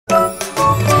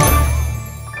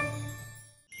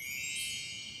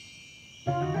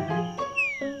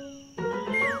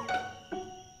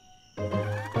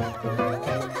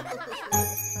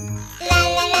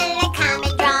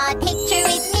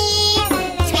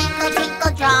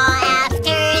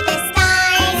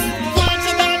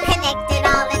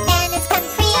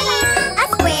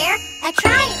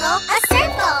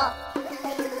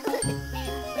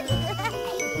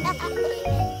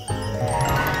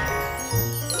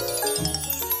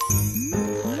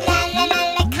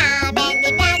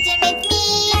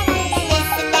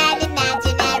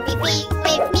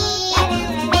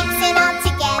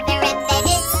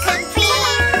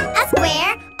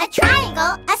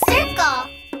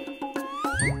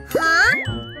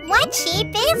What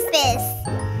shape is this?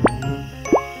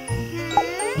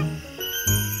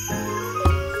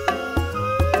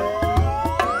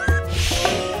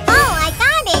 Oh, I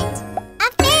got it! A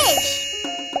fish!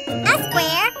 A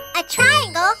square, a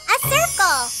triangle, a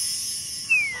circle.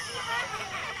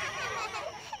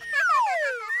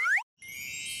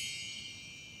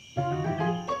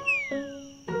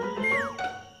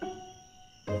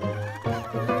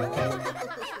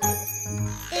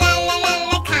 La la la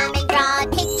la, come and draw a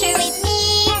picture with me.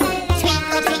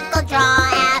 Twinkle twinkle, draw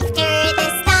after the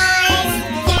stars.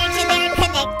 Here to there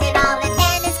connected, all and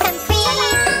then is complete.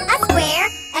 A square,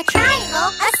 a triangle,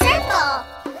 a circle.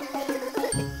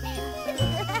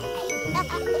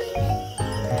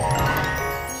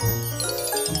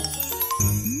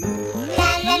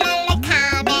 La la la la,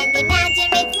 come and imagine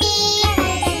with me.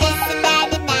 Listen that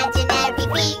imaginary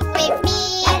beat with me.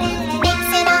 Mix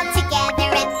it all together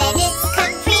and then it's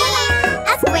complete.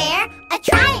 A square, a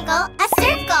triangle, a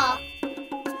circle.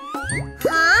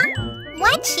 Huh?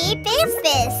 What shape is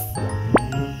this?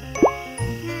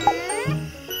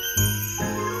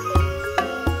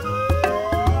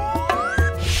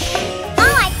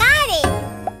 Oh, I got it!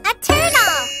 A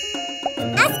turtle!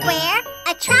 A square,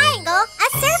 a triangle, a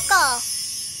circle.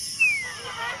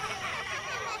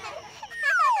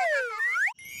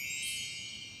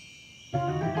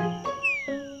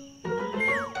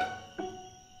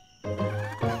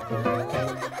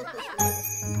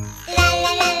 La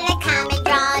la la la, come and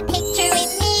draw a picture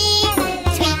with me.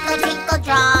 Twinkle twinkle,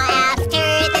 draw after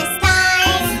the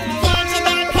stars. Here to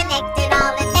there connected,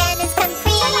 all and then is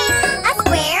complete. A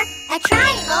square, a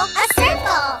triangle, a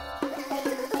circle.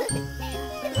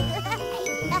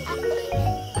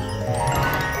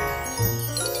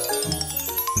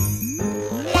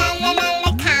 La la la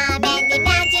la, come and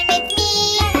imagine with me.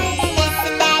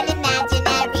 Listen that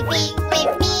imaginary beat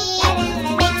with me.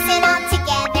 Mix it all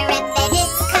together and then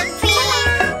it's complete.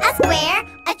 A square,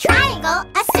 a triangle,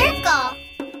 a circle.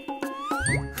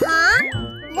 Huh?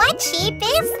 What shape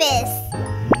is this?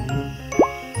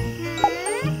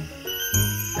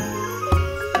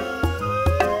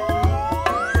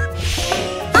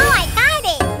 Oh, I got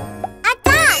it! A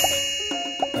duck!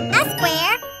 A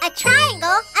square, a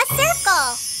triangle, a circle.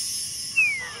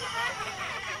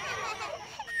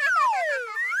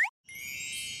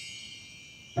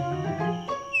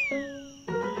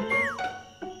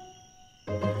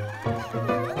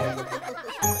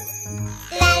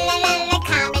 La la la la,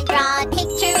 come and draw a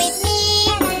picture with me.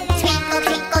 Twinkle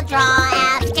twinkle, draw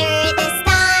after the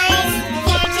stars.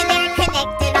 Here to there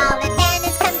connected, all and then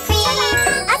is complete.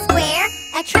 A square,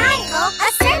 a triangle, a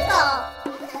circle.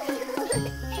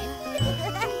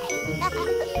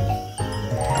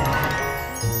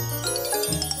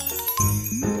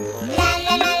 La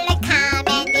la la la, come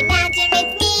and imagine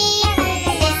with me.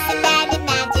 Listen that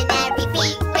imaginary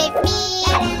beat with me.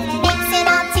 Mix it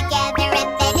all together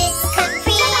and then it's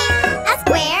complete. A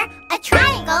square, a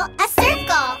triangle, a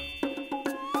circle.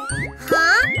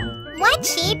 Huh? What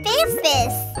shape is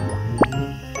this?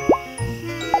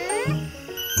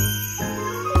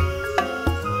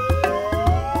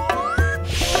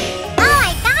 Oh,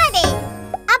 I got it!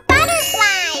 A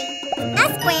butterfly! A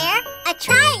square, a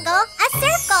triangle, a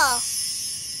circle.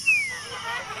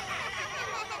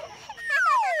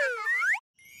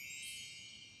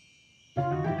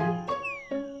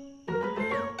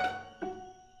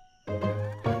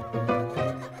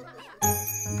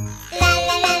 La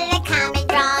la la la, come and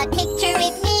draw a picture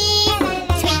with me.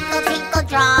 Twinkle twinkle,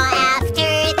 draw after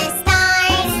the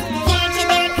stars. Here to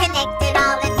there connected,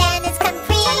 all and then is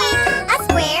complete. A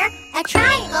square, a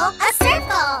triangle, a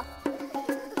circle.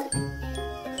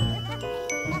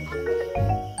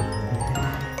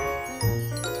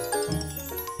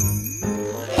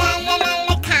 La la la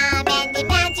la, come and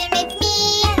imagine with me.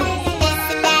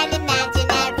 Listen that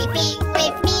imaginary beat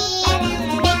with me.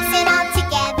 Mix it all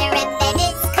together and then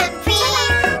it's complete.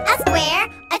 A square,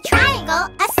 a triangle,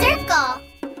 a circle.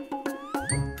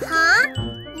 Huh?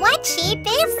 What shape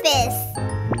is this?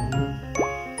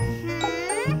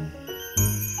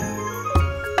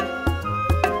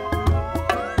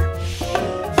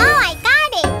 Oh, I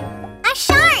got it! A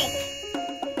shark!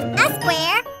 A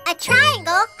square, a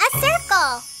triangle, a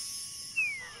circle.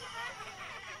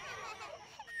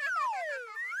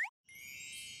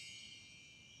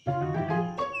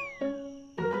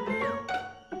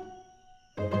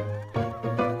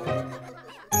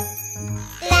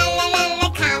 La la la la,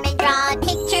 come and draw a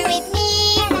picture with me.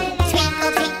 Twinkle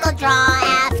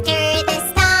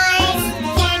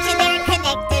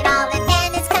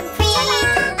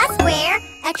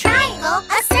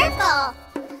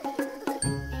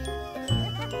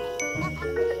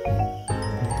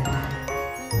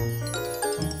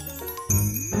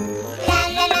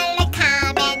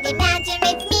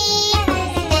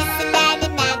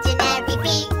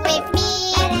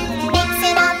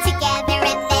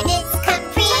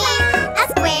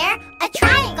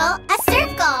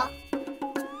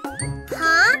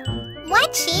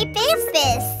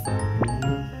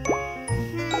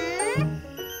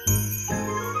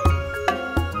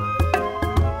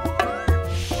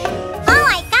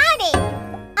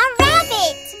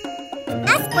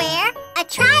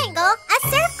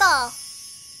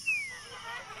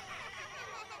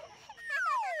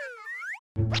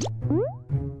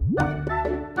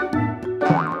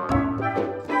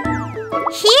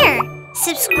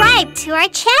subscribe to our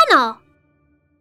channel.